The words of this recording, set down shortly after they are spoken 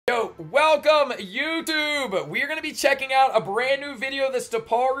Welcome, YouTube! We are going to be checking out a brand new video that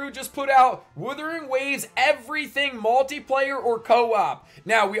Steparu just put out, Wuthering Waves Everything Multiplayer or Co-op.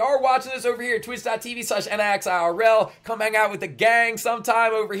 Now, we are watching this over here at twitch.tv/nixirl. Come hang out with the gang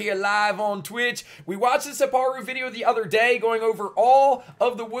sometime over here live on Twitch. We watched the Steparu video the other day going over all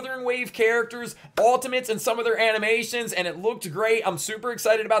of the Wuthering Wave characters, ultimates, and some of their animations, and it looked great. I'm super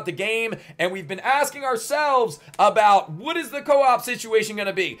excited about the game, and we've been asking ourselves about what is the co-op situation going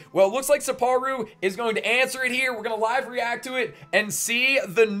to be? Well, it looks like Steparu is going to answer it here. We're going to live react to it and see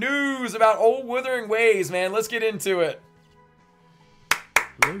the news about old Wuthering Waves, man. Let's get into it.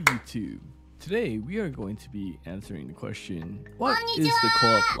 Hello, YouTube. Today, we are going to be answering the question, what is the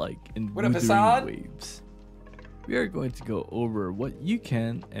co-op like in Wuthering Waves? We are going to go over what you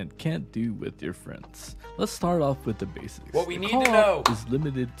can and can't do with your friends. Let's start off with the basics. What we need to know is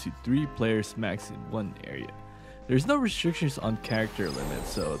limited to 3 players max in one area. There's no restrictions on character limits,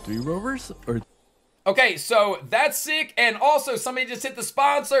 so 3 rovers or... Okay, so that's sick, and also somebody just hit the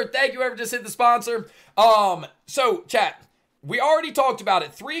sponsor. Thank you, whoever just hit the sponsor. So chat, we already talked about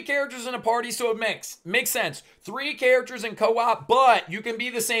it. 3 characters in a party, so it makes sense. 3 characters in co-op, but you can be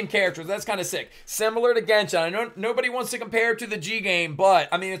the same characters. That's kind of sick. Similar to Genshin. I know nobody wants to compare it to the G game, but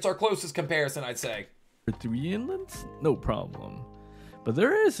I mean it's our closest comparison, I'd say. 3 inlands? No problem. But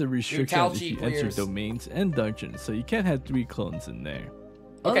there is a restriction if you enter domains and dungeons, so you can't have 3 clones in there.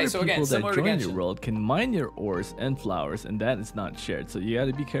 Okay, Other so again, people that join to your world can mine your ores and flowers, and that is not shared, so you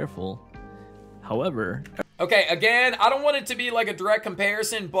gotta be careful. However... Okay, again, I don't want it to be like a direct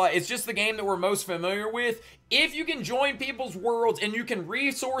comparison, but it's just the game that we're most familiar with. If you can join people's worlds and you can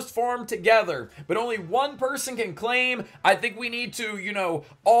resource farm together, but only one person can claim, I think we need to, you know,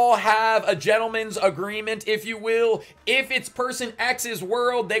 all have a gentleman's agreement, if you will. If it's person X's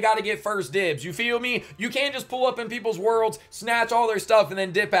world, they got to get first dibs. You feel me? You can't just pull up in people's worlds, snatch all their stuff, and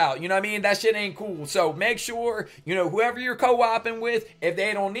then dip out. You know what I mean? That shit ain't cool. So make sure, you know, whoever you're co-oping with, if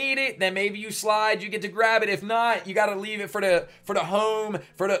they don't need it, then maybe you slide, you get to grab it. If not, you got to leave it for the home,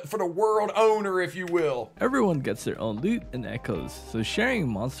 for the world owner, if you will. Everyone gets their own loot and echoes, so sharing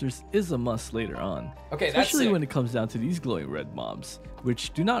monsters is a must later on. Okay, especially when it comes down to these glowing red mobs,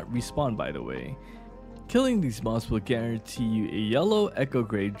 which do not respawn, by the way. Killing these mobs will guarantee you a yellow echo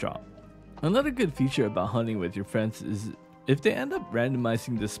grade drop. Another good feature about hunting with your friends is if they end up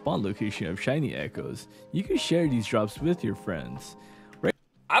randomizing the spawn location of shiny echoes, you can share these drops with your friends.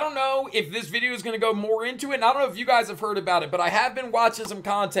 I don't know if this video is going to go more into it, and I don't know if you guys have heard about it, but I have been watching some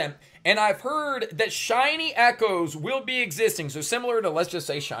content, and I've heard that shiny echoes will be existing. So similar to, let's just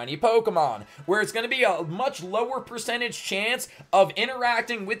say, shiny Pokemon, where it's going to be a much lower percentage chance of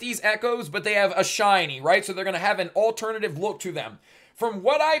interacting with these echoes, but they have a shiny, right? So they're going to have an alternative look to them. From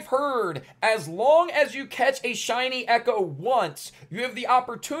what I've heard, as long as you catch a shiny echo once, you have the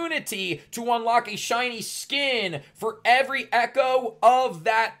opportunity to unlock a shiny skin for every echo of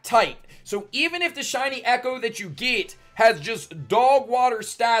that type. So even if the shiny echo that you get has just dog water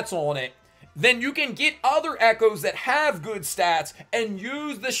stats on it, then you can get other echoes that have good stats and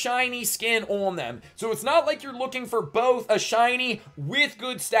use the shiny skin on them. So it's not like you're looking for both a shiny with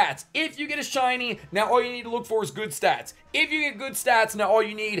good stats. If you get a shiny, now all you need to look for is good stats. If you get good stats, now all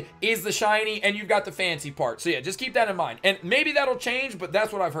you need is the shiny and you've got the fancy part. So yeah, just keep that in mind. And maybe that'll change, but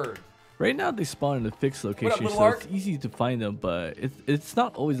that's what I've heard. Right now they spawn in a fixed location, so it's easy to find them, but it's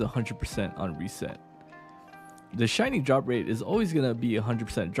not always 100% on reset. The shiny drop rate is always going to be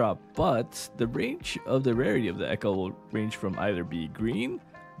 100% drop, but the range of the rarity of the echo will range from either be green,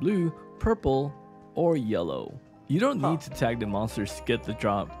 blue, purple, or yellow. You don't need to tag the monsters to get the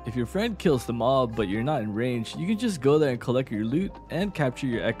drop. If your friend kills the mob but you're not in range, you can just go there and collect your loot and capture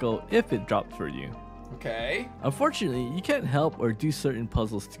your echo if it dropped for you. Okay. Unfortunately, you can't help or do certain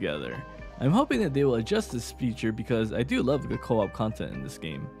puzzles together. I'm hoping that they will adjust this feature because I do love the co-op content in this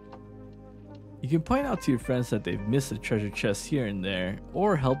game. You can point out to your friends that they've missed a treasure chest here and there,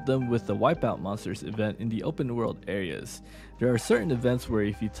 or help them with the Wipeout Monsters event in the open world areas. There are certain events where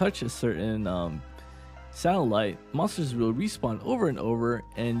if you touch a certain satellite, monsters will respawn over and over,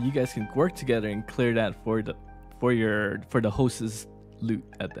 and you guys can work together and clear that for the host's loot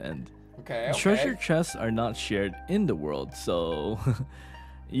at the end. Okay. Treasure chests are not shared in the world, so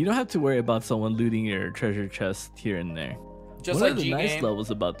you don't have to worry about someone looting your treasure chest here and there. One of the nice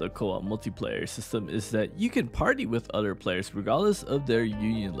levels about the co-op multiplayer system is that you can party with other players regardless of their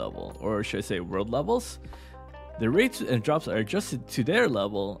union level, or should I say world levels. The rates and drops are adjusted to their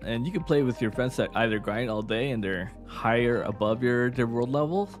level, and you can play with your friends that either grind all day and they're higher above their world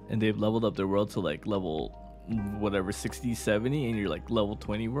level, and they've leveled up their world to like level whatever 60, 70, and you're like level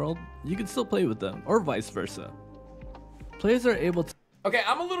 20 world. You can still play with them, or vice versa. Players are able to Okay,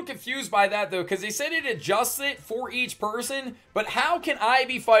 I'm a little confused by that though, because they said it adjusts it for each person, but how can I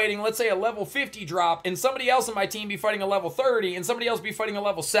be fighting, let's say, a level 50 drop, and somebody else in my team be fighting a level 30, and somebody else be fighting a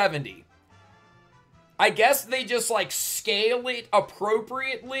level 70? I guess they just, like, scale it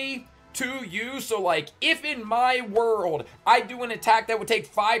appropriately to you. So, like, if in my world I do an attack that would take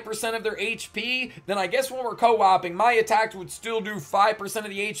 5% of their HP, then I guess when we're co-oping, my attacks would still do 5% of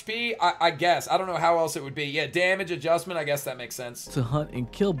the HP. I guess. I don't know how else it would be. Yeah, damage adjustment, I guess that makes sense. To hunt and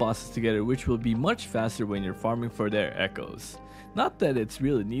kill bosses together, which will be much faster when you're farming for their echoes. Not that it's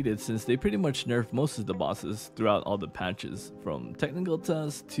really needed, since they pretty much nerfed most of the bosses throughout all the patches, from technical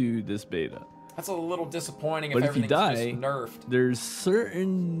tests to this beta. That's a little disappointing but if you die, just nerfed. There's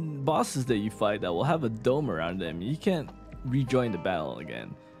certain bosses that you fight that will have a dome around them. You can't rejoin the battle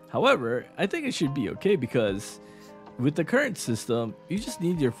again. However, I think it should be okay, because with the current system, you just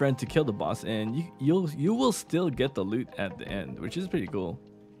need your friend to kill the boss, and you will still get the loot at the end, which is pretty cool.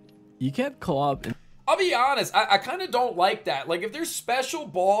 You can't co-op. I'll be honest, I kind of don't like that. Like, if there's special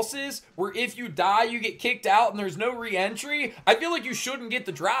bosses where if you die, you get kicked out and there's no re-entry, I feel like you shouldn't get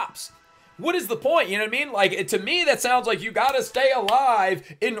the drops. What is the point? You know what I mean? Like, to me, that sounds like you gotta stay alive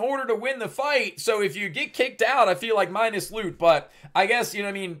in order to win the fight. So if you get kicked out, I feel like minus loot. But I guess, you know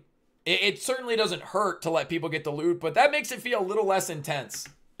what I mean? It certainly doesn't hurt to let people get the loot, but that makes it feel a little less intense.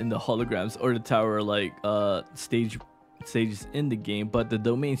 In the holograms or the tower, like, stages in the game, but the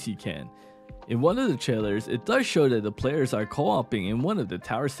domains you can. In one of the trailers, it does show that the players are co-oping in one of the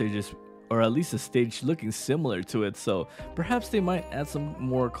tower stages, or at least a stage looking similar to it, so perhaps they might add some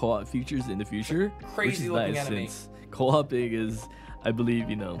more co-op features in the future. Crazy looking enemy. Since co-oping is, I believe,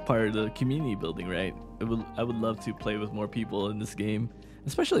 you know, part of the community building, right? I would love to play with more people in this game,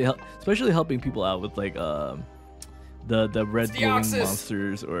 especially helping people out with, like, the red glowing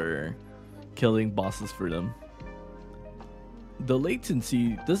monsters, or killing bosses for them. The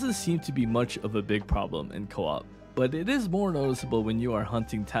latency doesn't seem to be much of a big problem in co-op, but it is more noticeable when you are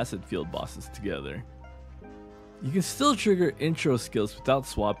hunting tacit field bosses together. You can still trigger intro skills without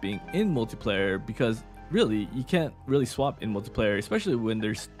swapping in multiplayer, because really, you can't really swap in multiplayer, especially when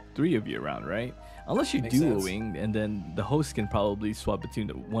there's 3 of you around, right? Unless you're duoing, and then the host can probably swap between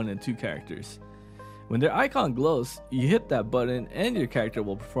the 1 and 2 characters. When their icon glows, you hit that button and your character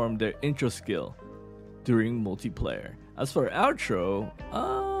will perform their intro skill during multiplayer. As for outro,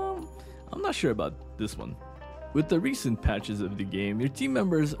 I'm not sure about this one. With the recent patches of the game, your team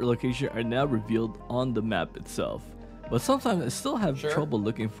members or location are now revealed on the map itself. But sometimes I still have trouble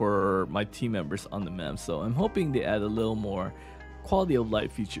looking for my team members on the map, so I'm hoping they add a little more quality of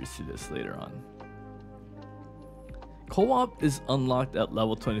life features to this later on. Co-op is unlocked at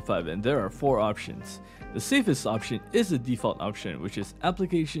level 25, and there are 4 options. The safest option is the default option, which is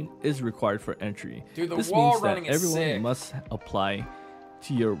application is required for entry. Dude, this means that everyone must apply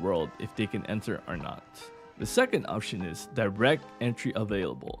to your world if they can enter or not. The second option is direct entry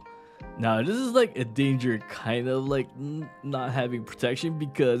available. Now, this is like a danger, kind of like not having protection,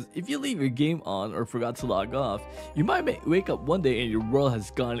 because if you leave your game on or forgot to log off, you might wake up one day and your world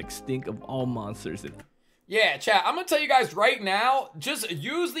has gone extinct of all monsters. Yeah, chat, I'm gonna tell you guys right now, just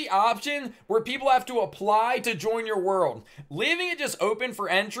use the option where people have to apply to join your world. Leaving it just open for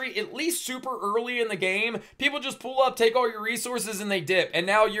entry, at least super early in the game, people just pull up, take all your resources, and they dip. And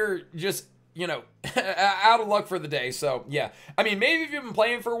now you're just, you know, out of luck for the day. So, yeah. I mean, maybe if you've been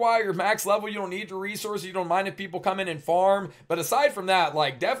playing for a while, you're max level, you don't need your resources, you don't mind if people come in and farm. But aside from that,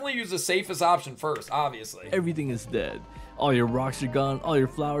 like, definitely use the safest option first, obviously. Everything is dead. All your rocks are gone, all your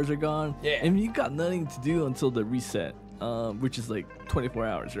flowers are gone, and you got nothing to do until the reset, which is like 24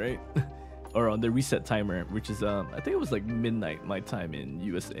 hours, right? Or on the reset timer, which is, I think it was like midnight my time in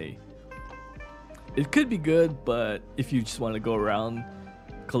USA. It could be good, but if you just want to go around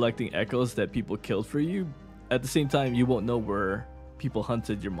collecting echoes that people killed for you, at the same time, you won't know where people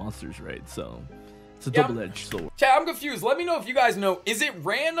hunted your monsters, right? So it's a double-edged sword. Chat, I'm confused. Let me know if you guys know. Is it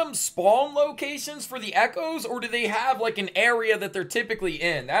random spawn locations for the echoes, or do they have like an area that they're typically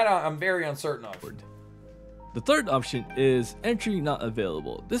in? That I'm very uncertain of. The third option is entry not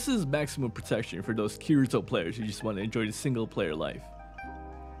available. This is maximum protection for those Kirito players who just want to enjoy the single-player life.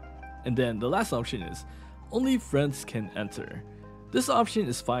 And then the last option is only friends can enter. This option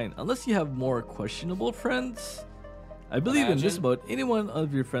is fine unless you have more questionable friends. I believe in this mode, any one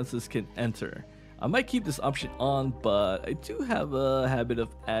of your friends can enter. I might keep this option on, but I do have a habit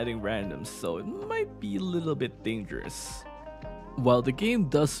of adding randoms, so it might be a little bit dangerous. While the game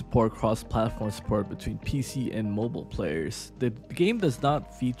does support cross-platform support between PC and mobile players, the game does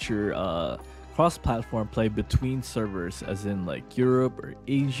not feature cross-platform play between servers, as in like Europe or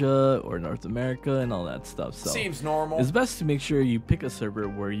Asia or North America and all that stuff. So seems normal. It's best to make sure you pick a server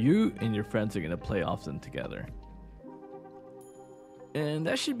where you and your friends are going to play often together. And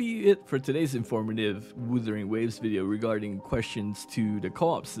that should be it for today's informative Wuthering Waves video regarding questions to the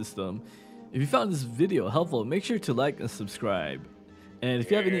co-op system. If you found this video helpful, make sure to like and subscribe. And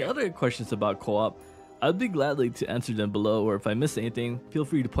if you have any other questions about co-op, I'd be gladly to answer them below, or if I missed anything, feel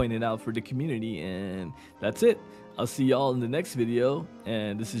free to point it out for the community. And that's it. I'll see y'all in the next video.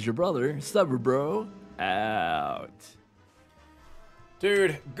 And this is your brother, Steparu, out.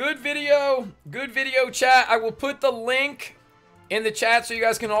 Dude, good video chat. I will put the link in the chat so you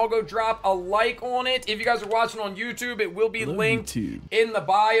guys can all go drop a like on it. If you guys are watching on YouTube, it will be linked in the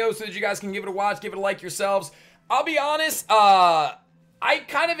bio so that you guys can give it a watch, give it a like yourselves. I'll be honest, I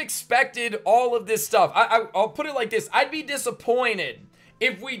kind of expected all of this stuff. I'll put it like this. I'd be disappointed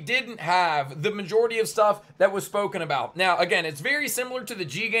if we didn't have the majority of stuff that was spoken about. Now, again, it's very similar to the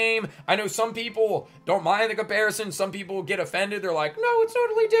G game. I know some people don't mind the comparison. Some people get offended. They're like, no, it's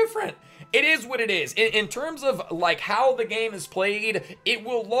totally different. It is what it is. In terms of like how the game is played, it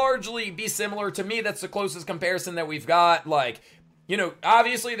will largely be similar. To me, that's the closest comparison that we've got. Like, you know,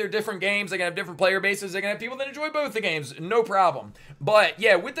 obviously they're different games. They can have different player bases. They can have people that enjoy both the games. No problem. But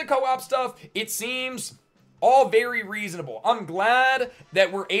yeah, with the co-op stuff, it seems all very reasonable. I'm glad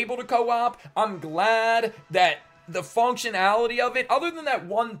that we're able to co-op. I'm glad that the functionality of it, other than that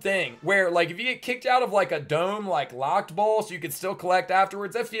one thing where like if you get kicked out of like a dome, like locked ball, so you could still collect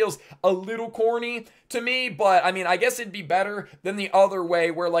afterwards, that feels a little corny to me. But I mean, I guess it'd be better than the other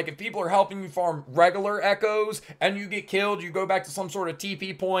way where like if people are helping you farm regular echoes and you get killed, you go back to some sort of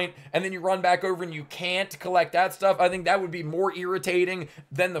TP point and then you run back over and you can't collect that stuff. I think that would be more irritating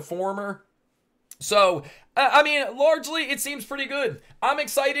than the former. So, I mean, largely, it seems pretty good. I'm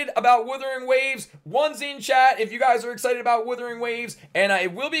excited about Wuthering Waves. One's in chat if you guys are excited about Wuthering Waves. And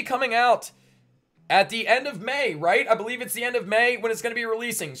it will be coming out at the end of May, right? I believe it's the end of May when it's going to be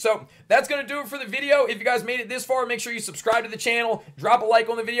releasing. So that's going to do it for the video. If you guys made it this far, make sure you subscribe to the channel, drop a like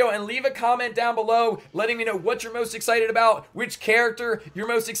on the video, and leave a comment down below letting me know what you're most excited about, which character you're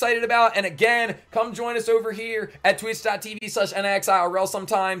most excited about. And again, come join us over here at twitch.tv/nixirl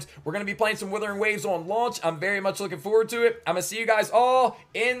sometimes. We're going to be playing some Wuthering Waves on launch. I'm very much looking forward to it. I'm going to see you guys all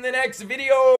in the next video.